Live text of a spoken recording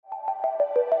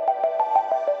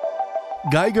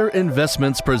Geiger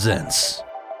Investments presents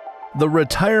the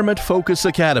Retirement Focus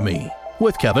Academy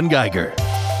with Kevin Geiger.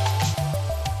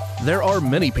 There are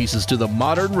many pieces to the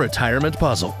modern retirement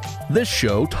puzzle. This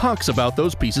show talks about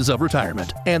those pieces of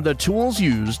retirement and the tools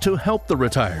used to help the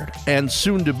retired and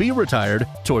soon to be retired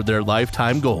toward their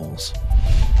lifetime goals.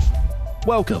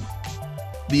 Welcome.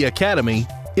 The Academy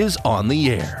is on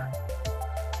the air.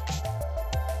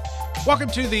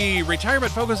 Welcome to the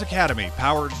Retirement Focus Academy,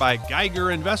 powered by Geiger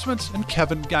Investments and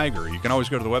Kevin Geiger. You can always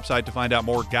go to the website to find out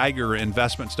more,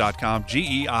 GeigerInvestments.com,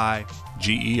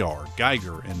 G-E-I-G-E-R,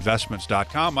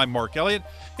 GeigerInvestments.com. I'm Mark Elliott.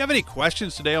 If you have any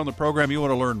questions today on the program, you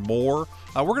want to learn more,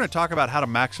 we're going to talk about how to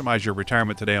maximize your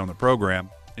retirement today on the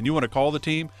program. And you want to call the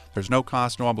team, there's no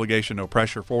cost, no obligation, no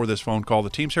pressure for this phone call.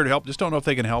 The team's here to help. Just don't know if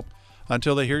they can help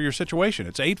until they hear your situation.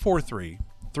 It's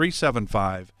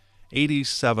 843-375-8700,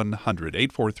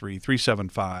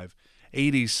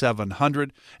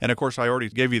 843-375-8700. And of course, I already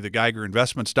gave you the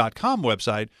GeigerInvestments.com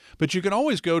website, but you can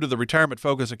always go to the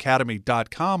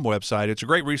RetirementFocusAcademy.com website. It's a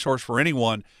great resource for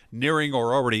anyone nearing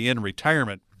or already in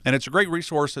retirement. And it's a great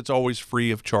resource that's always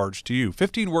free of charge to you.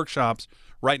 15 workshops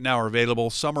right now are available.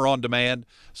 Some are on demand.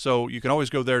 So you can always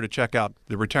go there to check out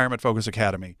the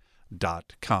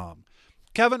RetirementFocusAcademy.com.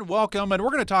 Kevin, welcome. And we're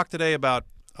going to talk today about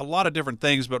a lot of different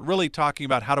things, but really talking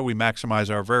about how do we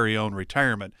maximize our very own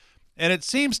retirement. And it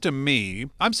seems to me,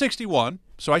 I'm 61,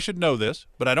 so I should know this,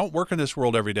 but I don't work in this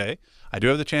world every day. I do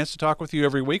have the chance to talk with you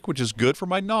every week, which is good for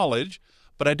my knowledge,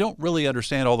 but I don't really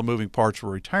understand all the moving parts for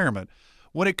retirement.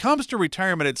 When it comes to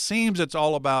retirement, it seems it's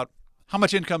all about how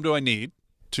much income do I need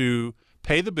to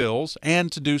pay the bills and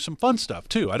to do some fun stuff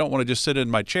too. I don't want to just sit in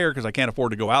my chair because I can't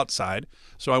afford to go outside,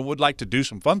 so I would like to do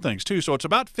some fun things too. So it's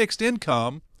about fixed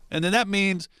income. And then that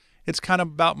means it's kind of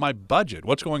about my budget,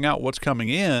 what's going out, what's coming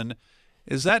in.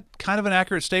 Is that kind of an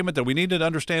accurate statement that we need to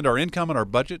understand our income and our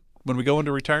budget when we go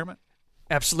into retirement?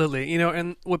 Absolutely.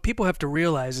 And what people have to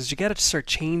realize is you got to start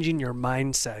changing your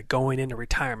mindset going into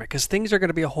retirement because things are going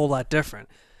to be a whole lot different.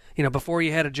 Before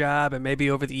you had a job and maybe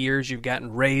over the years you've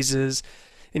gotten raises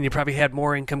and you probably had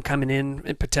more income coming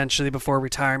in potentially before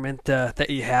retirement that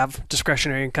you have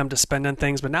discretionary income to spend on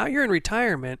things. But now you're in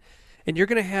retirement and you're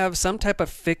going to have some type of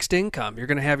fixed income. You're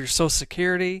going to have your Social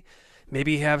Security.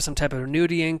 Maybe you have some type of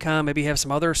annuity income. Maybe you have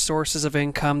some other sources of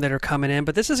income that are coming in.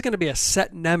 But this is going to be a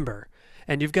set number.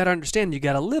 And you've got to understand you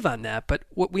got to live on that. But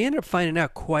what we end up finding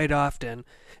out quite often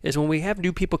is when we have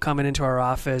new people coming into our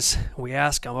office, we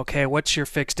ask them, okay, what's your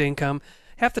fixed income?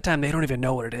 Half the time they don't even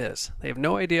know what it is. They have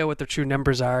no idea what their true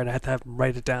numbers are, and I have to have them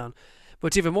write it down.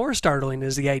 What's even more startling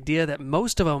is the idea that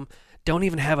most of them don't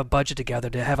even have a budget together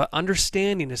to have an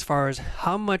understanding as far as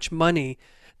how much money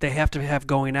they have to have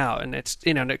going out. And it's,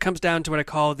 and it comes down to what I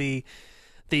call the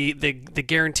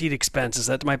guaranteed expenses.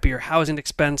 That might be your housing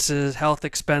expenses, health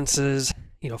expenses,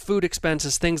 food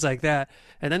expenses, things like that.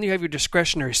 And then you have your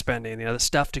discretionary spending, the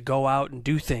stuff to go out and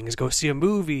do things, go see a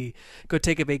movie, go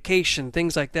take a vacation,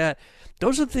 things like that.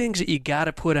 Those are the things that you got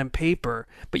to put on paper,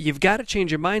 but you've got to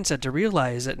change your mindset to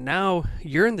realize that now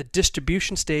you're in the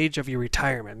distribution stage of your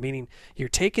retirement, meaning you're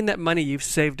taking that money you've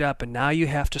saved up and now you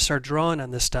have to start drawing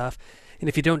on this stuff. And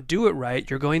if you don't do it right,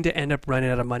 you're going to end up running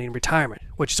out of money in retirement,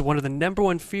 which is one of the number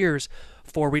one fears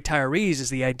for retirees is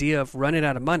the idea of running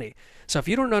out of money. So if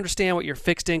you don't understand what your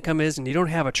fixed income is and you don't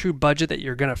have a true budget that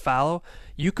you're going to follow,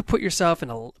 you could put yourself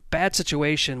in a bad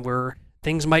situation where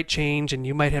things might change and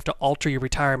you might have to alter your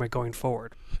retirement going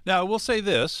forward. Now, I will say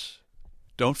this,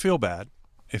 don't feel bad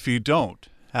if you don't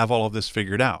have all of this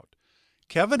figured out.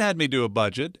 Kevin had me do a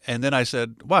budget, and then I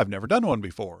said, well, I've never done one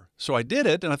before. So I did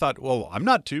it, and I thought, well, I'm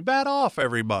not too bad off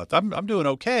every month. I'm doing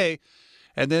okay.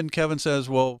 And then Kevin says,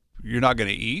 well, you're not going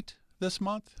to eat this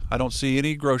month? I don't see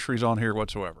any groceries on here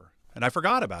whatsoever. And I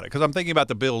forgot about it because I'm thinking about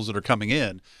the bills that are coming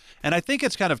in. And I think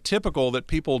it's kind of typical that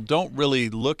people don't really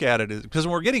look at it because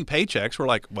when we're getting paychecks, we're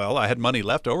like, well, I had money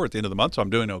left over at the end of the month, so I'm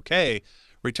doing okay.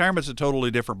 Retirement's a totally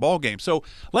different ballgame. So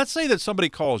let's say that somebody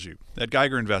calls you at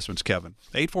Geiger Investments, Kevin,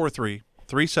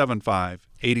 843-375-8700,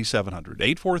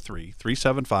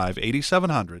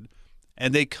 843-375-8700,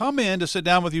 and they come in to sit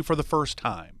down with you for the first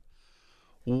time.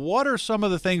 What are some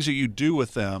of the things that you do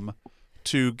with them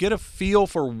to get a feel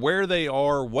for where they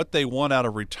are, what they want out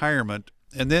of retirement,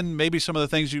 and then maybe some of the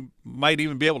things you might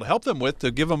even be able to help them with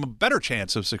to give them a better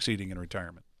chance of succeeding in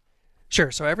retirement? Sure.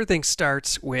 So everything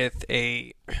starts with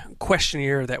a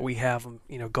questionnaire that we have them,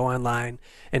 go online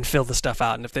and fill the stuff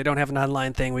out. And if they don't have an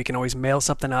online thing, we can always mail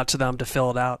something out to them to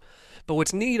fill it out. But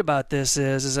what's neat about this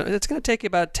is it's going to take you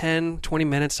about 10, 20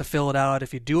 minutes to fill it out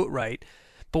if you do it right.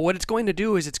 But what it's going to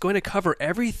do is it's going to cover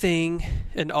everything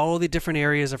in all the different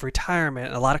areas of retirement,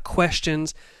 and a lot of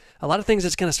questions a lot of things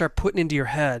that's going to start putting into your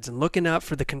heads and looking out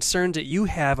for the concerns that you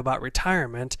have about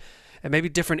retirement and maybe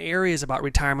different areas about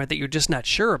retirement that you're just not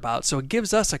sure about. So it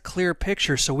gives us a clear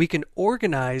picture so we can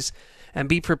organize and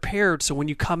be prepared. So when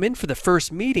you come in for the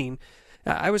first meeting,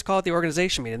 I always call it the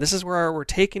organization meeting. This is where we're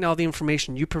taking all the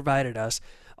information you provided us,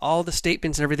 all the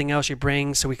statements and everything else you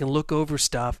bring so we can look over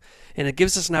stuff. And it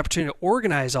gives us an opportunity to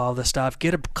organize all this stuff,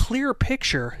 get a clear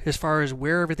picture as far as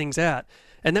where everything's at.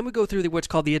 And then we go through what's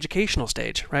called the educational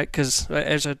stage, right? Because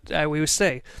as we always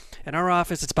say, in our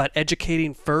office, it's about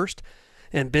educating first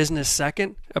and business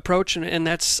second approach. And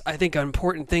that's, I think, an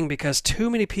important thing because too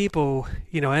many people,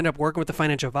 end up working with the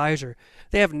financial advisor.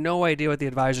 They have no idea what the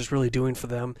advisor is really doing for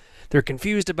them. They're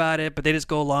confused about it, but they just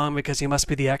go along because he must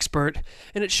be the expert.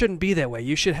 And it shouldn't be that way.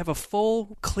 You should have a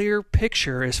full, clear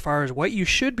picture as far as what you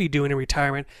should be doing in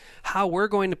retirement, how we're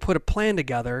going to put a plan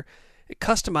together,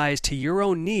 customized to your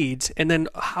own needs, and then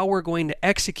how we're going to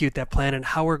execute that plan and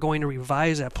how we're going to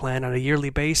revise that plan on a yearly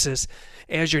basis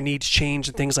as your needs change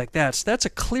and things like that. So that's a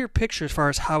clear picture as far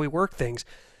as how we work things.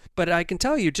 But I can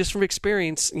tell you just from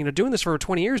experience, doing this for over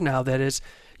 20 years now, that is,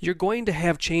 you're going to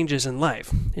have changes in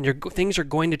life and things are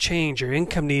going to change. Your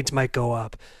income needs might go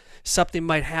up. Something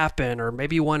might happen, or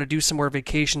maybe you want to do some more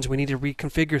vacations. We need to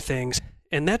reconfigure things.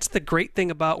 And that's the great thing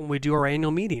about when we do our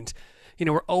annual meetings.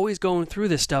 We're always going through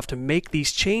this stuff to make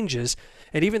these changes.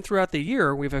 And even throughout the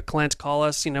year, we've had clients call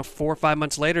us, 4 or 5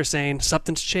 months later saying,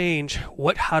 something's changed.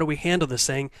 How do we handle this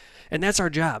thing? And that's our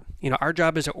job. Our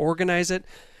job is to organize it,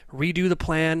 redo the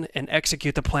plan, and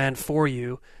execute the plan for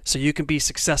you so you can be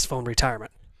successful in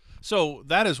retirement. So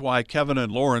that is why Kevin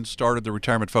and Lauren started the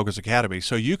Retirement Focus Academy,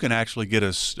 so you can actually get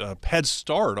a head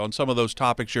start on some of those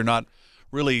topics you're not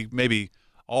really maybe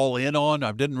all in on.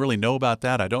 I didn't really know about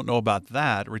that. I don't know about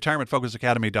that.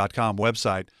 retirementfocusacademy.com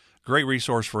website. Great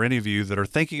resource for any of you that are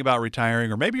thinking about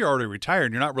retiring, or maybe you're already retired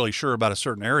and you're not really sure about a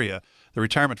certain area. The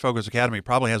Retirement Focus Academy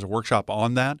probably has a workshop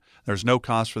on that. There's no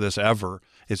cost for this ever.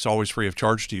 It's always free of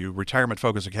charge to you.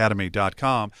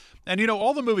 retirementfocusacademy.com. And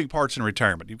all the moving parts in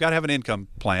retirement. You've got to have an income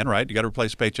plan, right? You got to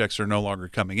replace paychecks that are no longer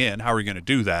coming in. How are you going to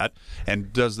do that?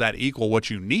 And does that equal what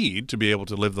you need to be able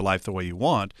to live the life the way you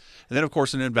want? And then, of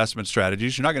course, in investment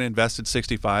strategies, you're not going to invest at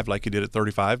 65 like you did at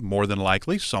 35, more than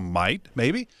likely. Some might,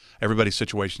 maybe. Everybody's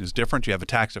situation is different. You have a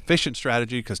tax-efficient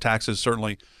strategy because taxes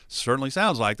certainly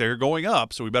sounds like they're going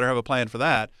up, so we better have a plan for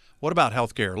that. What about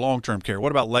health care, long-term care?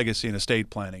 What about legacy and estate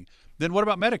planning? Then what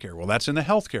about Medicare? Well, that's in the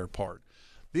health care part.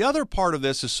 The other part of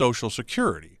this is Social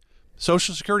Security.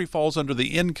 Social Security falls under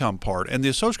the income part, and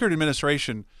the Social Security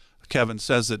Administration, Kevin,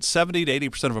 says that 70 to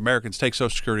 80% of Americans take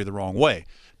Social Security the wrong way.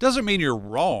 Doesn't mean you're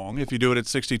wrong if you do it at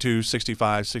 62,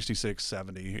 65, 66,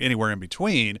 70, anywhere in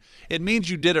between. It means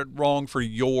you did it wrong for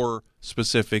your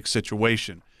specific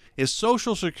situation. Is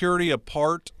Social Security a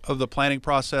part of the planning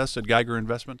process at Geiger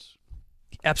Investments?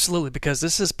 Absolutely, because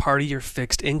this is part of your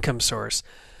fixed income source.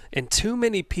 And too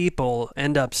many people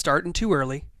end up starting too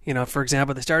early. For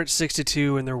example, they start at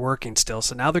 62 and they're working still.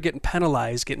 So now they're getting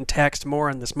penalized, getting taxed more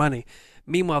on this money.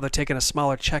 Meanwhile, they're taking a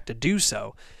smaller check to do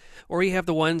so. Or you have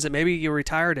the ones that maybe you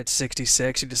retired at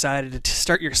 66, you decided to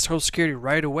start your Social Security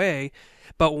right away.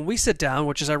 But when we sit down,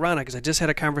 which is ironic because I just had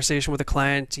a conversation with a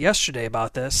client yesterday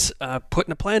about this,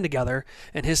 putting a plan together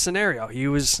and his scenario.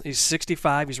 He's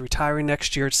 65, he's retiring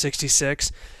next year at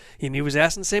 66. And he was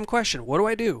asking the same question. What do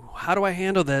I do? How do I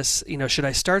handle this? Should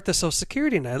I start the Social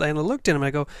Security? And I looked at him and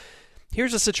I go,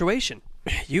 here's the situation.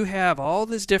 You have all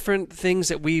these different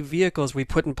things vehicles we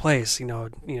put in place,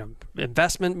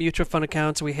 investment mutual fund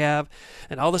accounts we have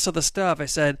and all this other stuff. I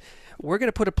said, we're going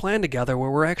to put a plan together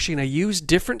where we're actually going to use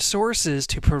different sources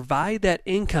to provide that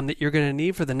income that you're going to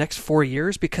need for the next 4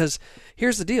 years. Because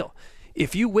here's the deal.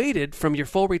 If you waited from your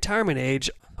full retirement age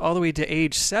all the way to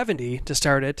age 70 to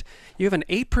start it, you have an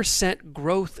 8%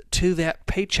 growth to that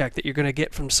paycheck that you're going to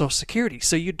get from Social Security.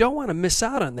 So you don't want to miss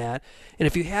out on that. And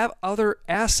if you have other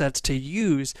assets to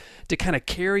use to kind of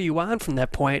carry you on from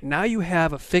that point, now you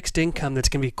have a fixed income that's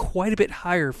going to be quite a bit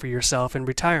higher for yourself in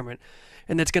retirement.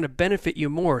 And that's going to benefit you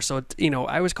more. So,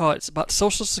 I always call it's about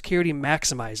Social Security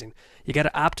maximizing. You got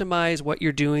to optimize what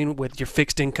you're doing with your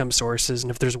fixed income sources.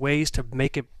 And if there's ways to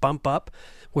make it bump up,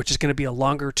 which is going to be a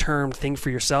longer term thing for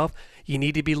yourself, you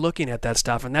need to be looking at that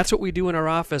stuff. And that's what we do in our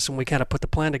office when we kind of put the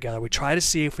plan together. We try to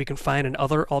see if we can find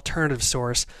another alternative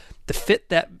source to fit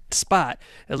that spot,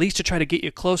 at least to try to get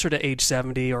you closer to age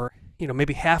 70 or,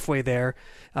 maybe halfway there,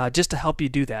 just to help you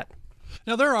do that.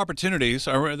 Now, there are opportunities,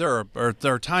 there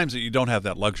are times that you don't have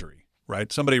that luxury, right?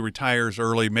 Somebody retires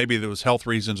early, maybe there was health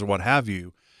reasons or what have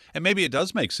you, and maybe it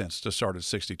does make sense to start at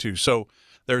 62. So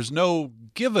there's no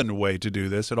given way to do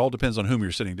this. It all depends on whom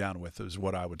you're sitting down with is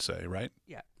what I would say, right?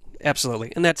 Yeah.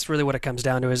 Absolutely. And that's really what it comes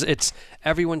down to is it's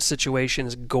everyone's situation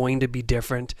is going to be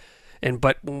different.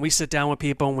 But when we sit down with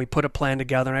people and we put a plan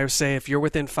together, and I would say if you're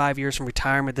within 5 years from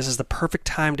retirement, this is the perfect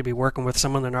time to be working with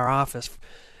someone in our office,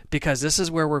 because this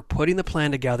is where we're putting the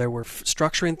plan together, we're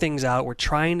structuring things out, we're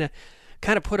trying to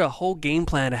kind of put a whole game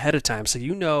plan ahead of time. So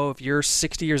if you're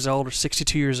 60 years old or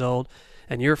 62 years old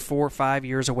and you're 4 or 5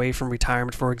 years away from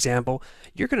retirement, for example,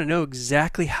 you're going to know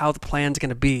exactly how the plan's going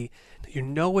to be. You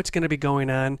know what's going to be going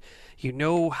on. You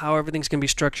know how everything's going to be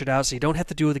structured out, so you don't have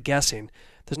to do the guessing.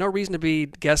 There's no reason to be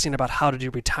guessing about how to do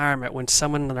retirement when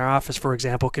someone in our office, for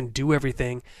example, can do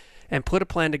everything and put a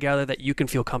plan together that you can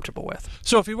feel comfortable with.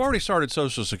 So if you've already started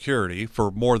Social Security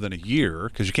for more than a year,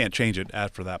 because you can't change it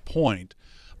after that point,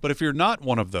 but if you're not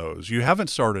one of those, you haven't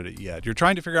started it yet, you're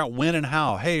trying to figure out when and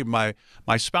how. Hey, my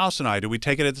spouse and I, do we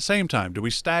take it at the same time? Do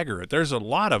we stagger it? There's a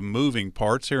lot of moving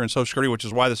parts here in Social Security, which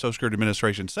is why the Social Security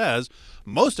Administration says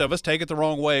most of us take it the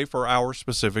wrong way for our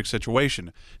specific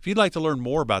situation. If you'd like to learn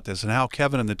more about this and how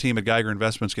Kevin and the team at Geiger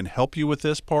Investments can help you with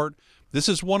this part, this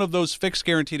is one of those fixed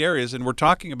guaranteed areas, and we're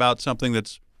talking about something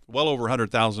that's well over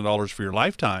 $100,000 for your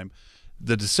lifetime.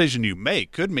 The decision you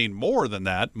make could mean more than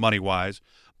that money-wise,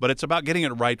 but it's about getting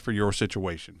it right for your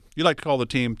situation. You'd like to call the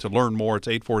team to learn more. It's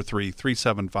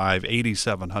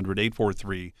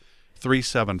 843-375-8700,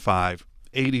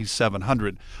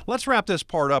 843-375-8700. Let's wrap this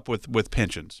part up with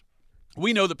pensions.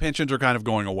 We know that pensions are kind of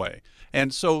going away.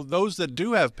 And so those that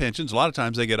do have pensions, a lot of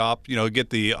times they get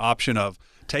the option of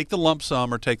take the lump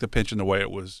sum or take the pension the way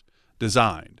it was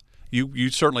designed.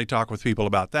 You certainly talk with people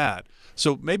about that.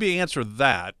 So maybe answer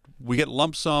that. We get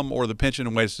lump sum or the pension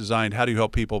in the way it's designed. How do you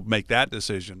help people make that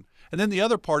decision? And then the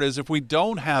other part is if we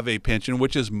don't have a pension,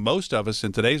 which is most of us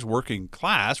in today's working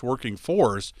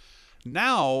force,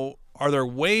 now are there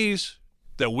ways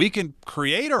that we can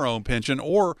create our own pension,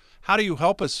 or how do you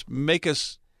help us make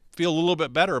us feel a little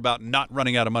bit better about not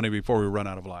running out of money before we run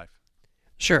out of life?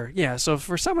 Sure, yeah. So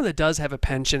for someone that does have a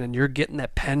pension and you're getting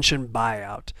that pension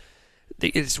buyout,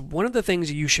 it's one of the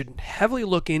things you should heavily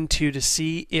look into to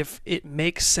see if it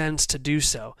makes sense to do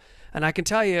so. And I can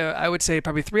tell you, I would say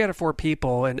probably 3 out of 4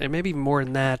 people, and maybe even more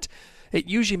than that, it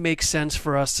usually makes sense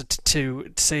for us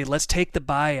to say, let's take the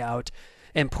buyout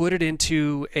and put it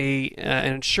into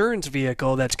an insurance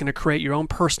vehicle that's going to create your own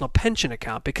personal pension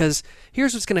account. Because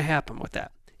here's what's going to happen with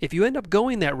that. If you end up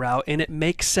going that route and it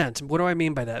makes sense, what do I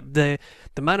mean by that? The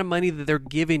amount of money that they're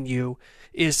giving you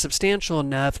is substantial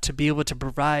enough to be able to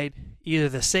provide either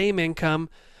the same income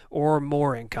or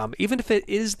more income. Even if it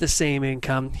is the same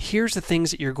income, here's the things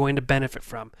that you're going to benefit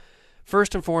from.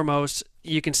 First and foremost,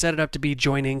 you can set it up to be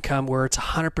joint income where it's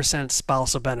 100%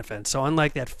 spousal benefit. So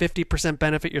unlike that 50%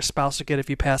 benefit your spouse will get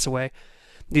if you pass away,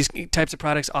 these types of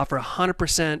products offer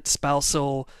 100%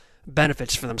 spousal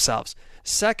benefits for themselves.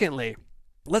 Secondly,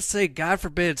 let's say, God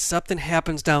forbid, something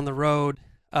happens down the road,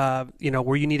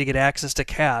 where you need to get access to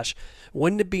cash.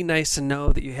 Wouldn't it be nice to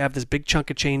know that you have this big chunk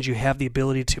of change you have the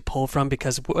ability to pull from?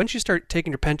 Because once you start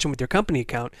taking your pension with your company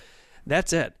account,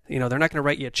 that's it. They're not going to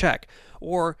write you a check.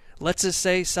 Or let's just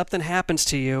say something happens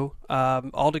to you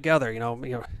altogether.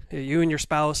 You and your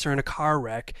spouse are in a car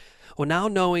wreck. Well, now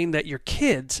knowing that your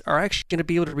kids are actually going to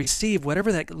be able to receive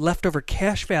whatever that leftover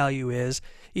cash value is,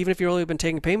 even if you've only been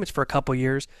taking payments for a couple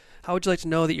years, how would you like to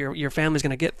know that your family's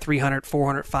going to get $300,000,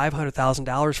 $400,000,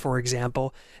 $500,000, for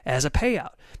example, as a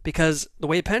payout? Because the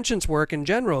way pensions work in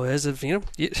general is if you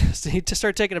need to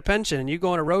start taking a pension and you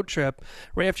go on a road trip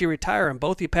right after you retire and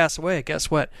both of you pass away, guess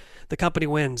what? The company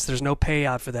wins. There's no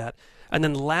payout for that. And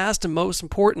then last and most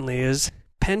importantly is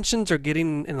pensions are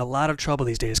getting in a lot of trouble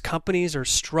these days. Companies are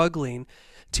struggling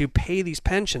to pay these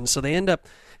pensions, so they end up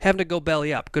having to go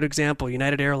belly up. Good example,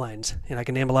 United Airlines. I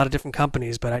can name a lot of different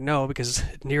companies, but I know because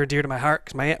it's near and dear to my heart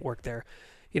because my aunt worked there.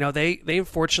 They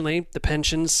unfortunately, the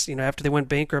pensions, after they went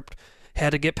bankrupt, had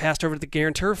to get passed over to the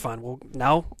guarantor fund. Well,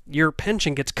 now your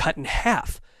pension gets cut in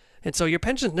half. And so your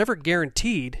pension is never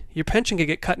guaranteed. Your pension can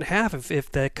get cut in half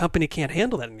if the company can't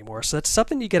handle that anymore. So that's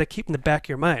something you got to keep in the back of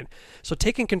your mind. So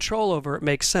taking control over it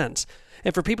makes sense.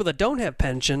 And for people that don't have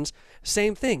pensions,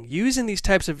 same thing. Using these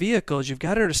types of vehicles, you've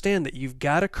got to understand that you've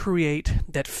got to create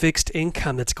that fixed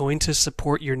income that's going to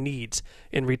support your needs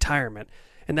in retirement.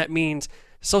 And that means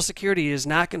Social Security is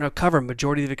not going to cover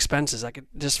majority of expenses,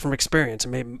 just from experience.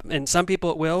 And some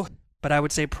people it will, but I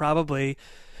would say probably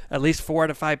at least 4 out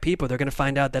of 5 people, they're going to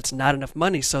find out that's not enough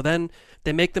money. So then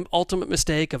they make the ultimate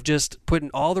mistake of just putting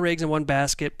all their eggs in one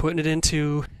basket, putting it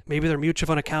into maybe their mutual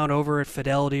fund account over at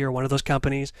Fidelity or one of those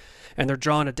companies, and they're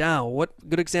drawing it down. What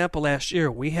good example last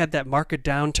year, we had that market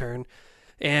downturn.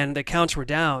 and the accounts were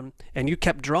down and you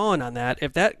kept drawing on that,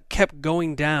 if that kept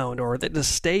going down or that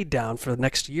just stayed down for the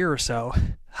next year or so,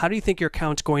 how do you think your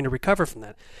account's going to recover from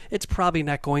that? It's probably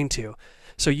not going to.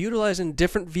 So utilizing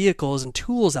different vehicles and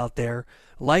tools out there,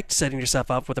 like setting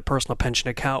yourself up with a personal pension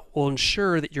account, will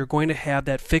ensure that you're going to have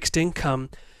that fixed income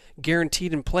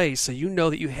guaranteed in place, so you know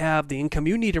that you have the income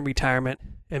you need in retirement,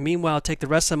 and meanwhile take the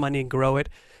rest of the money and grow it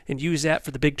and use that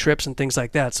for the big trips and things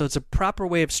like that. So it's a proper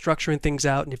way of structuring things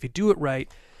out, and if you do it right,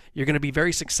 you're going to be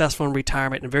very successful in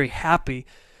retirement and very happy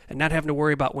and not having to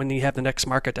worry about when you have the next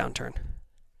market downturn.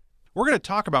 We're going to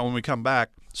talk about, when we come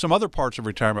back, some other parts of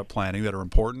retirement planning that are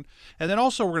important. And then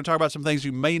also we're going to talk about some things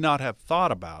you may not have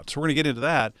thought about. So we're going to get into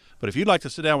that. But if you'd like to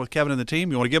sit down with Kevin and the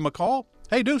team, you want to give them a call,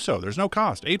 hey, do so. There's no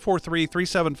cost.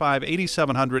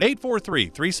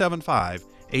 843-375-8700.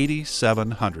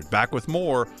 843-375-8700. Back with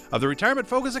more of the Retirement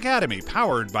Focus Academy,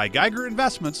 powered by Geiger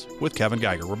Investments with Kevin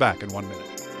Geiger. We're back in 1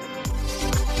 minute.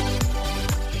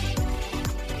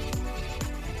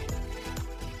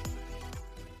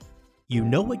 You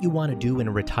know what you want to do in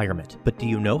retirement, but do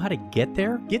you know how to get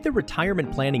there? Get the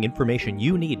retirement planning information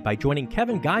you need by joining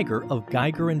Kevin Geiger of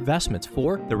Geiger Investments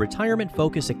for the Retirement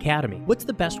Focus Academy. What's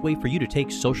the best way for you to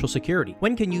take Social Security?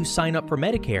 When can you sign up for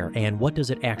Medicare, and what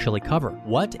does it actually cover?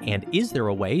 What and is there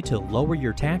a way to lower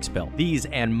your tax bill? These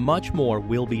and much more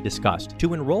will be discussed.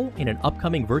 To enroll in an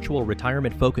upcoming virtual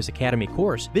Retirement Focus Academy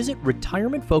course, visit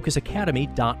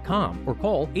retirementfocusacademy.com or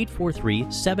call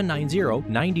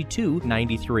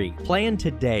 843-790-9293. Plan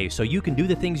today so you can do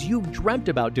the things you've dreamt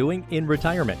about doing in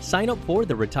retirement. Sign up for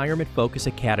the Retirement Focus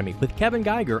Academy with Kevin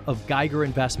Geiger of Geiger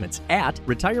Investments at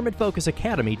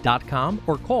retirementfocusacademy.com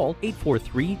or call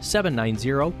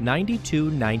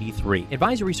 843-790-9293.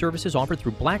 Advisory services offered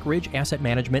through Black Ridge Asset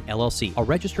Management, LLC, a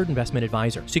registered investment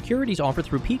advisor. Securities offered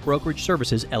through Peak Brokerage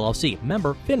Services, LLC,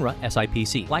 member FINRA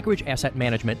SIPC. Black Ridge Asset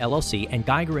Management, LLC and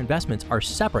Geiger Investments are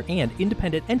separate and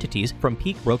independent entities from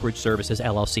Peak Brokerage Services,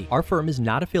 LLC. Our firm is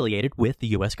not affiliated with the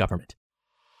U.S. government.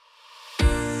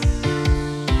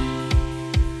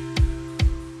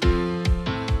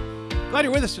 Glad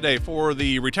you're with us today for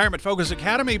the Retirement Focus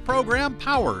Academy program,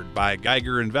 powered by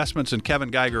Geiger Investments and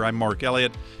Kevin Geiger. I'm Mark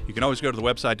Elliott. You can always go to the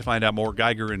website to find out more,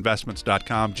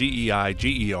 GeigerInvestments.com,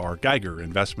 Geiger,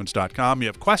 GeigerInvestments.com. You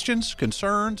have questions,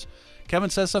 concerns. Kevin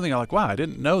says something, I'm like, wow, I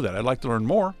didn't know that. I'd like to learn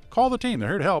more. Call the team. They're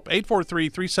here to help.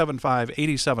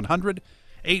 843-375-8700.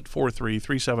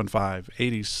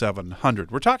 843-375-8700.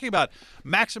 We're talking about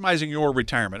maximizing your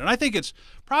retirement, and I think it's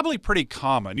probably pretty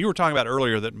common. You were talking about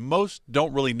earlier that most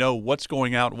don't really know what's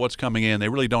going out, what's coming in. They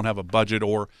really don't have a budget,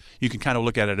 or you can kind of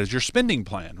look at it as your spending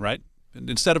plan, right? And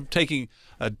instead of taking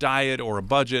a diet or a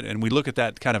budget and we look at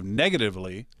that kind of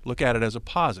negatively, look at it as a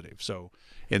positive. So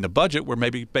in the budget, we're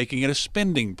maybe making it a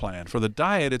spending plan. For the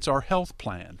diet, it's our health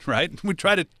plan, right? We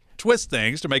try to twist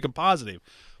things to make them positive.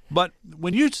 But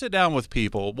when you sit down with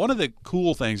people, one of the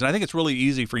cool things, and I think it's really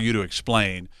easy for you to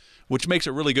explain, which makes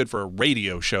it really good for a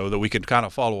radio show that we can kind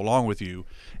of follow along with you,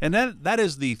 and that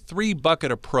is the 3-bucket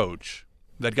approach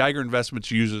that Geiger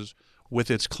Investments uses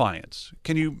with its clients.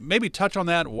 Can you maybe touch on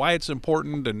that, why it's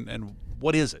important, and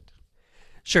what is it?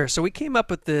 Sure. So we came up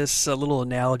with this little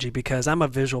analogy because I'm a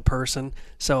visual person,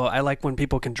 so I like when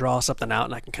people can draw something out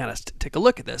and I can kind of take a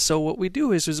look at this. So what we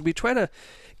do is we try to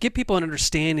give people an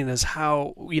understanding as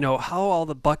how all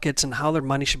the buckets and how their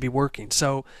money should be working.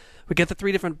 So we get the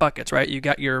 3 different buckets, right? You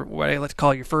got your, what I like to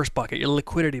call your first bucket, your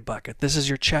liquidity bucket. This is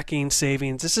your checking,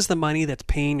 savings. This is the money that's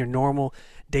paying your normal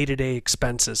day-to-day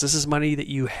expenses. This is money that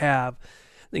you have,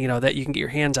 that you can get your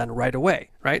hands on right away,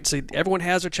 right? So everyone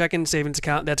has their checking and savings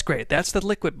account. That's great. That's the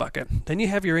liquid bucket. Then you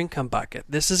have your income bucket.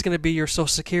 This is going to be your Social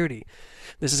Security.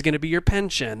 This is going to be your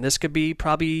pension. This could be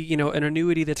probably, an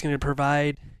annuity that's going to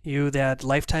provide you that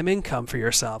lifetime income for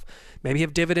yourself. Maybe you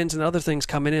have dividends and other things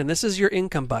coming in. This is your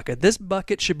income bucket. This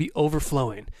bucket should be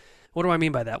overflowing. What do I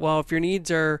mean by that? Well, if your needs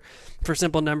are, for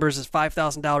simple numbers, is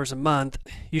 $5,000 a month,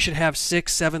 you should have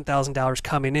 $6,000, $7,000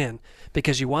 coming in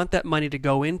because you want that money to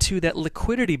go into that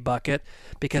liquidity bucket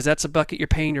because that's a bucket you're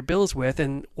paying your bills with.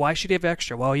 And why should you have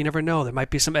extra? Well, you never know. There might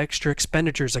be some extra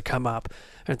expenditures that come up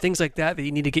and things like that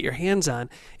you need to get your hands on.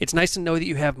 It's nice to know that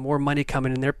you have more money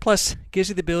coming in there. Plus, it gives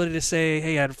you the ability to say,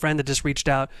 hey, I had a friend that just reached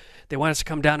out. They want us to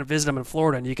come down and visit them in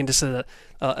Florida, and you can just, a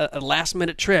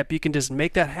last-minute trip, you can just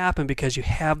make that happen because you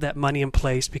have that money in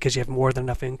place because you have more than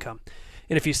enough income.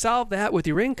 And if you solve that with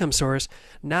your income source,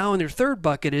 now in your third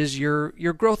bucket is your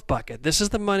growth bucket. This is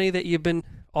the money that you've been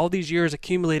all these years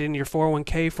accumulated in your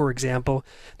 401k, for example,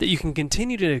 that you can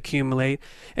continue to accumulate,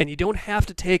 and you don't have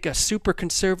to take a super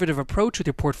conservative approach with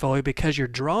your portfolio because you're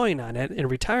drawing on it in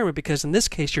retirement, because in this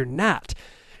case, you're not.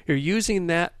 You're using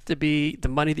that to be the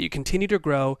money that you continue to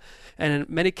grow. And in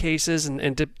many cases,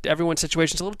 and everyone's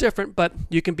situation is a little different, but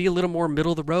you can be a little more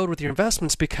middle of the road with your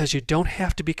investments because you don't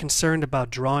have to be concerned about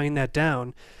drawing that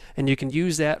down. And you can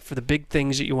use that for the big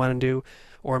things that you want to do,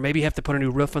 or maybe you have to put a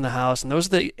new roof on the house. And those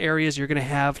are the areas you're going to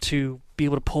have to be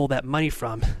able to pull that money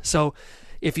from. So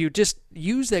if you just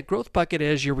use that growth bucket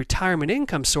as your retirement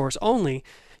income source only,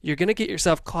 you're going to get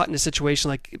yourself caught in a situation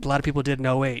like a lot of people did in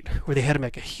 '08, where they had to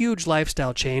make a huge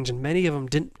lifestyle change, and many of them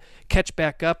didn't catch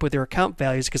back up with their account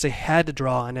values because they had to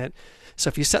draw on it. So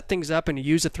if you set things up and you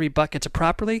use the 3 buckets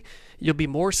properly, you'll be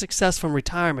more successful in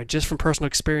retirement just from personal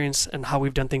experience and how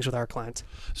we've done things with our clients.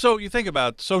 So you think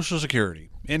about Social Security,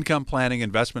 income planning,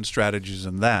 investment strategies,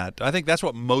 and that. I think that's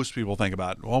what most people think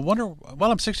about. Well,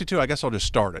 I'm 62, I guess I'll just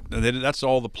start it. That's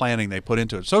all the planning they put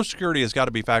into it. Social Security has got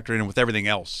to be factored in with everything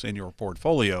else in your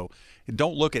portfolio.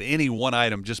 Don't look at any one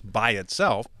item just by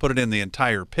itself. Put it in the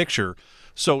entire picture.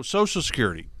 So Social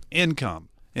Security, income,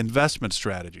 investment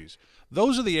strategies,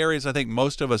 those are the areas I think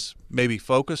most of us maybe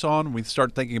focus on when we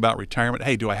start thinking about retirement.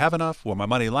 Hey, do I have enough? Will my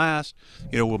money last?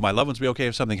 Will my loved ones be okay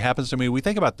if something happens to me? We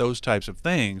think about those types of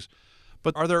things.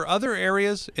 But are there other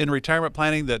areas in retirement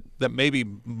planning that maybe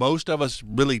most of us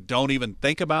really don't even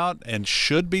think about and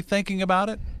should be thinking about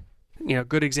it?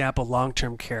 Good example,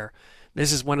 long-term care.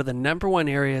 This is one of the number one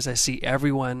areas I see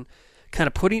everyone kind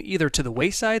of putting either to the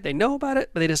wayside. They know about it,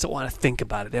 but they just don't want to think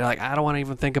about it. They're like, I don't want to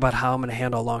even think about how I'm going to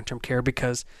handle long-term care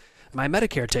because my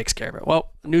Medicare takes care of it.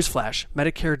 Well, newsflash,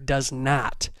 Medicare does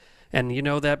not. And you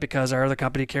know that because our other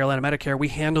company, Carolina Medicare, we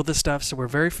handle this stuff, so we're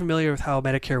very familiar with how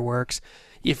Medicare works.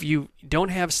 If you don't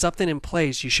have something in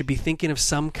place, you should be thinking of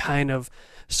some kind of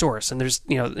source. And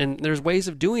there's ways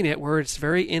of doing it where it's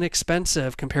very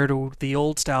inexpensive compared to the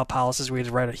old style policies where you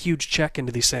just write a huge check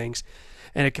into these things,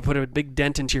 and it can put a big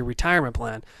dent into your retirement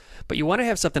plan. But you want to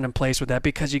have something in place with that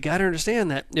because you got to understand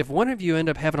that if one of you end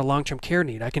up having a long-term care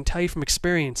need, I can tell you from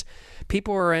experience,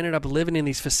 people are ended up living in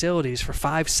these facilities for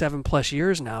 5-7+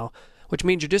 years now, which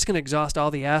means you're just going to exhaust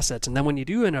all the assets. And then when you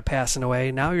do end up passing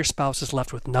away, now your spouse is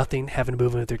left with nothing, having to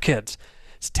move in with their kids.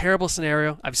 It's a terrible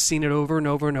scenario. I've seen it over and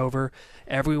over and over.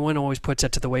 Everyone always puts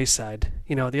that to the wayside.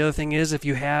 The other thing is if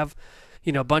you have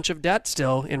a bunch of debt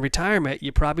still in retirement,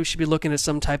 you probably should be looking at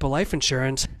some type of life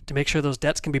insurance to make sure those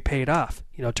debts can be paid off.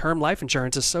 Term life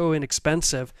insurance is so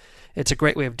inexpensive. It's a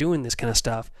great way of doing this kind of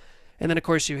stuff. And then, of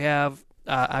course, you have,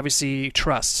 obviously,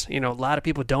 trusts. A lot of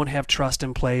people don't have trust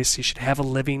in place. You should have a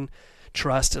living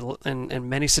trust. In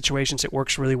many situations, it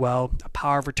works really well. A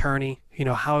power of attorney,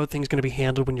 how are things going to be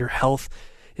handled when your health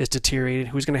is deteriorated?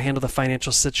 Who's going to handle the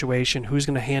financial situation? Who's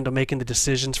going to handle making the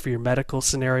decisions for your medical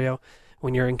scenario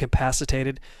when you're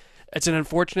incapacitated? It's an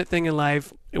unfortunate thing in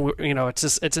life.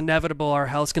 It's inevitable. Our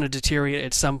health's going to deteriorate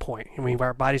at some point.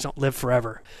 Our bodies don't live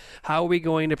forever. How are we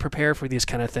going to prepare for these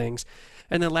kind of things?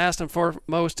 And then last and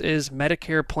foremost is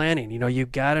Medicare planning.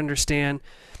 You've got to understand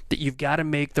that you've got to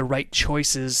make the right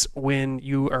choices when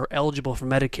you are eligible for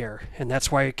Medicare. And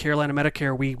that's why Carolina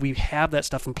Medicare, we have that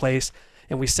stuff in place.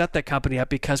 And we set that company up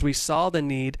because we saw the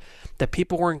need that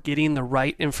people weren't getting the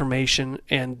right information,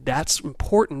 and that's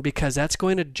important because that's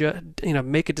going to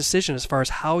make a decision as far as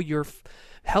how your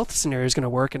health scenario is going to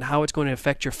work and how it's going to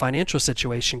affect your financial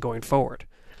situation going forward.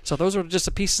 So those are just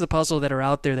the pieces of the puzzle that are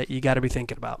out there that you got to be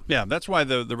thinking about. Yeah, that's why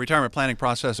the retirement planning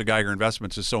process at Geiger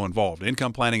Investments is so involved.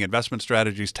 Income planning, investment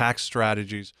strategies, tax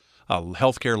strategies,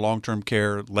 healthcare, long-term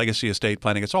care, legacy estate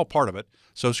planning. It's all part of it.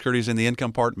 Social Security is in the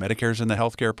income part, Medicare's in the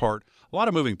healthcare part. A lot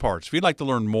of moving parts. If you'd like to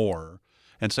learn more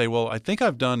and say, well, I think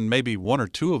I've done maybe 1 or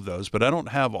 2 of those, but I don't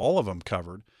have all of them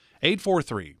covered,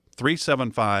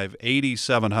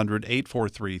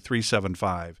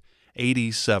 843-375-8700,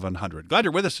 843-375-8700. Glad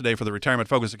you're with us today for the Retirement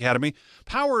Focus Academy,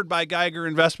 powered by Geiger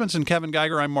Investments and Kevin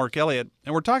Geiger. I'm Mark Elliott,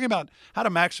 and we're talking about how to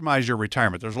maximize your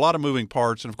retirement. There's a lot of moving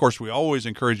parts, and of course, we always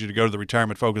encourage you to go to the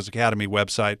Retirement Focus Academy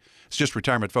website. It's just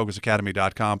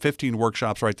retirementfocusacademy.com. 15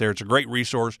 workshops right there. It's a great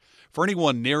resource for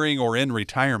anyone nearing or in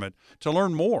retirement to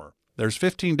learn more. There's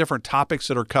 15 different topics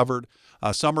that are covered.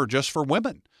 Some are just for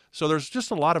women. So there's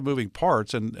just a lot of moving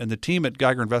parts, and the team at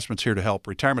Geiger Investments here to help.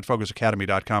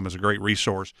 RetirementFocusAcademy.com is a great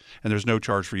resource, and there's no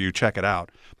charge for you. Check it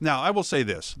out. Now, I will say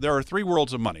this. There are 3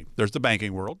 worlds of money. There's the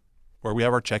banking world, where we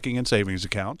have our checking and savings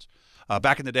accounts.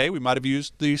 Back in the day, we might have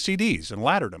used the CDs and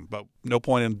laddered them, but no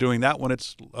point in doing that when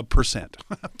it's a percent.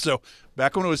 So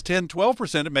back when it was 10,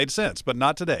 12%, it made sense, but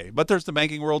not today. But there's the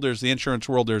banking world, there's the insurance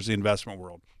world, there's the investment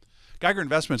world. Geiger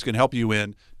Investments can help you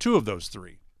in 2 of those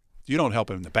 3. You don't help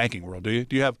in the banking world, do you?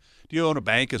 Do you own a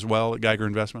bank as well at Geiger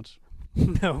Investments?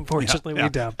 No, unfortunately we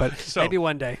don't, but So, maybe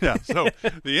one day. So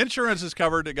the insurance is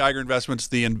covered at Geiger Investments.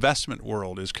 The investment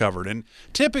world is covered. And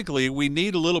typically we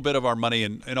need a little bit of our money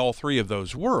in all three of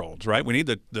those worlds, right? We need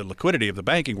the liquidity of the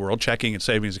banking world, checking and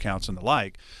savings accounts and the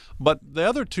like. But the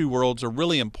other two worlds are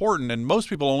really important, and most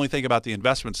people only think about the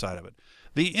investment side of it.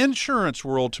 The insurance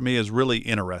world, to me, is really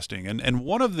interesting. And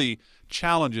one of the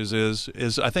challenges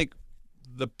is I think,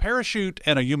 the parachute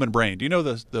and a human brain. Do you know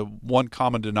the one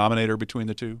common denominator between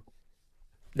the two?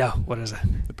 No, what is it?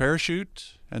 The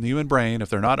parachute and the human brain, if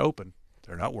they're not open,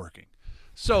 they're not working.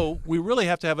 So we really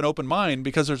have to have an open mind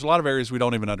because there's a lot of areas we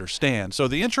don't even understand. So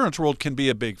the insurance world can be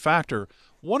a big factor.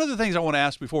 One of the things I want to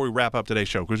ask before we wrap up today's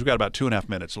show, because we've got about 2.5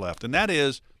 minutes left, and that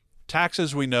is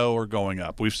taxes we know are going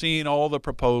up. We've seen all the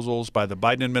proposals by the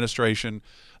Biden administration.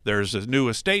 There's new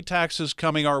estate taxes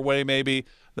coming our way maybe.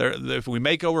 If we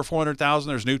make over $400,000,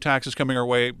 there's new taxes coming our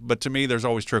way. But to me, there's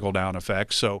always trickle-down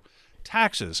effects. So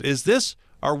taxes, is this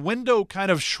our window kind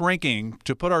of shrinking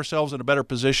to put ourselves in a better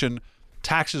position,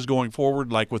 taxes going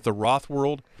forward, like with the Roth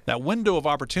world? That window of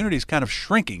opportunity is kind of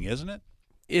shrinking, isn't it?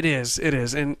 It is,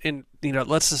 and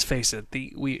let's just face it.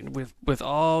 With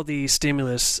all the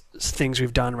stimulus things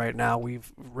we've done right now,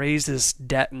 we've raised this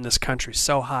debt in this country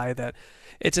so high that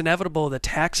it's inevitable that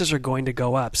taxes are going to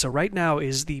go up. So right now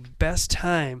is the best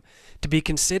time to be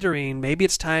considering, maybe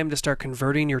it's time to start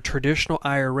converting your traditional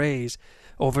IRAs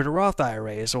over to Roth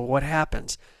IRAs. Or what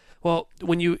happens? Well,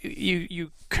 when you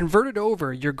convert it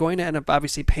over, you're going to end up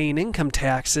obviously paying income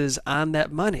taxes on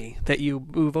that money that you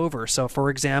move over. So, for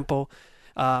example,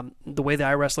 the way the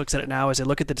IRS looks at it now is they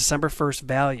look at the December 1st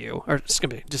value, or it's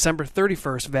going to be December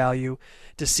 31st value,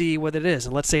 to see what it is.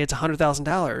 And let's say it's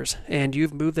 $100,000, and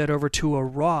you've moved that over to a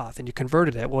Roth and you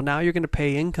converted it. Well, now you're going to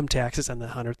pay income taxes on the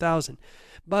 $100,000,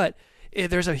 but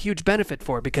there's a huge benefit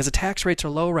for it because the tax rates are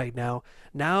low right now.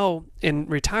 Now in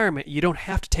retirement, you don't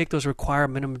have to take those required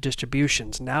minimum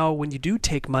distributions. Now when you do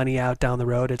take money out down the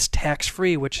road, it's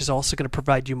tax-free, which is also going to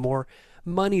provide you more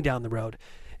money down the road.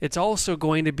 It's also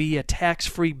going to be a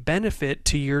tax-free benefit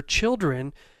to your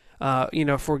children,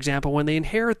 for example, when they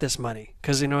inherit this money.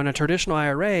 Because, in a traditional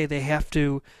IRA, they have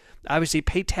to obviously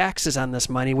pay taxes on this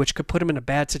money, which could put them in a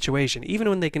bad situation. Even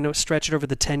when they can stretch it over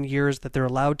the 10 years that they're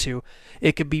allowed to,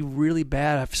 it could be really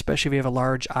bad, especially if you have a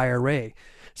large IRA.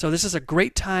 So this is a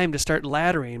great time to start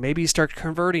laddering. Maybe you start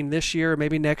converting this year,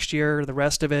 maybe next year, the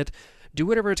rest of it. Do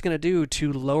whatever it's going to do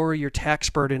to lower your tax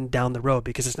burden down the road,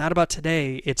 because it's not about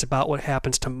today, it's about what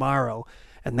happens tomorrow.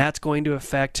 And that's going to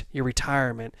affect your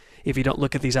retirement if you don't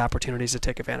look at these opportunities to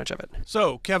take advantage of it.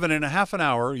 So, Kevin, in a half an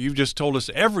hour, you've just told us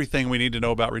everything we need to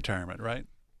know about retirement, right?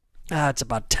 It's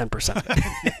about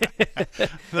 10%.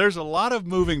 There's a lot of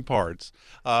moving parts.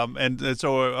 And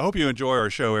so I hope you enjoy our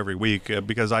show every week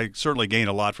because I certainly gain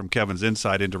a lot from Kevin's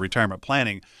insight into retirement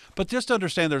planning. But just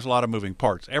understand there's a lot of moving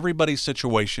parts. Everybody's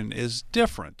situation is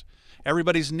different.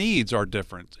 Everybody's needs are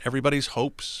different. Everybody's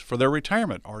hopes for their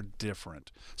retirement are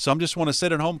different. Some just want to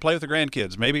sit at home, play with the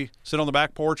grandkids, maybe sit on the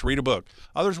back porch, read a book.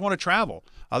 Others want to travel.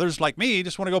 Others, like me,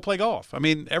 just want to go play golf. I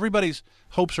mean, everybody's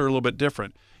hopes are a little bit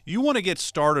different. You want to get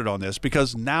started on this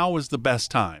because now is the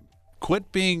best time.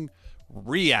 Quit being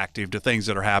reactive to things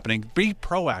that are happening. Be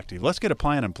proactive. Let's get a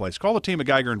plan in place. Call the team at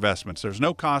Geiger Investments. There's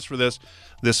no cost for this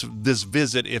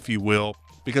visit, if you will,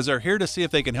 because they're here to see if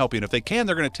they can help you. And if they can,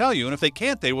 they're going to tell you. And if they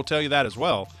can't, they will tell you that as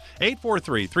well.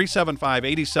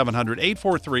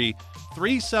 843-375-8700.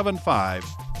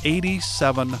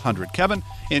 843-375-8700. Kevin,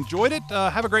 enjoyed it.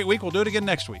 Have a great week. We'll do it again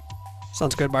next week.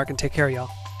 Sounds good, Mark, and take care, y'all.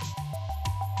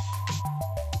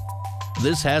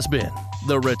 This has been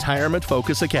the Retirement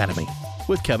Focus Academy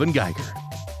with Kevin Geiger.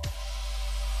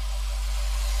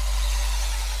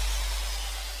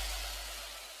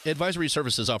 Advisory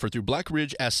services offered through Black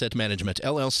Ridge Asset Management,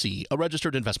 LLC, a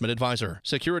registered investment advisor.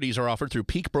 Securities are offered through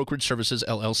Peak Brokerage Services,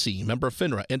 LLC, member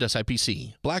FINRA and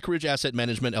SIPC. Black Ridge Asset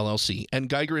Management, LLC, and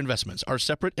Geiger Investments are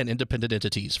separate and independent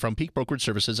entities from Peak Brokerage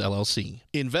Services, LLC.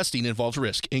 Investing involves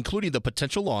risk, including the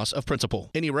potential loss of principal.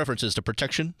 Any references to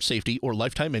protection, safety, or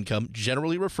lifetime income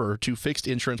generally refer to fixed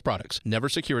insurance products, never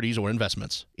securities or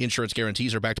investments. Insurance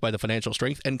guarantees are backed by the financial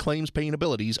strength and claims-paying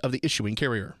abilities of the issuing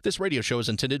carrier. This radio show is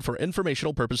intended for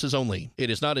informational purposes only. It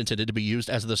is not intended to be used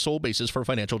as the sole basis for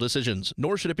financial decisions,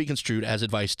 nor should it be construed as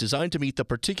advice designed to meet the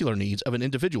particular needs of an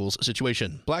individual's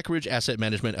situation. Black Ridge Asset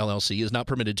Management, LLC is not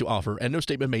permitted to offer, and no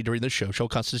statement made during this show shall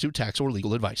constitute tax or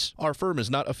legal advice. Our firm is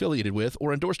not affiliated with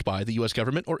or endorsed by the U.S.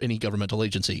 government or any governmental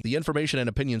agency. The information and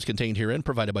opinions contained herein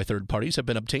provided by third parties have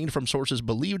been obtained from sources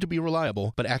believed to be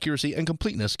reliable, but accuracy and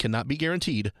completeness cannot be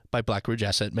guaranteed by Black Ridge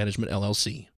Asset Management,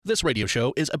 LLC. This radio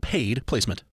show is a paid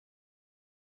placement.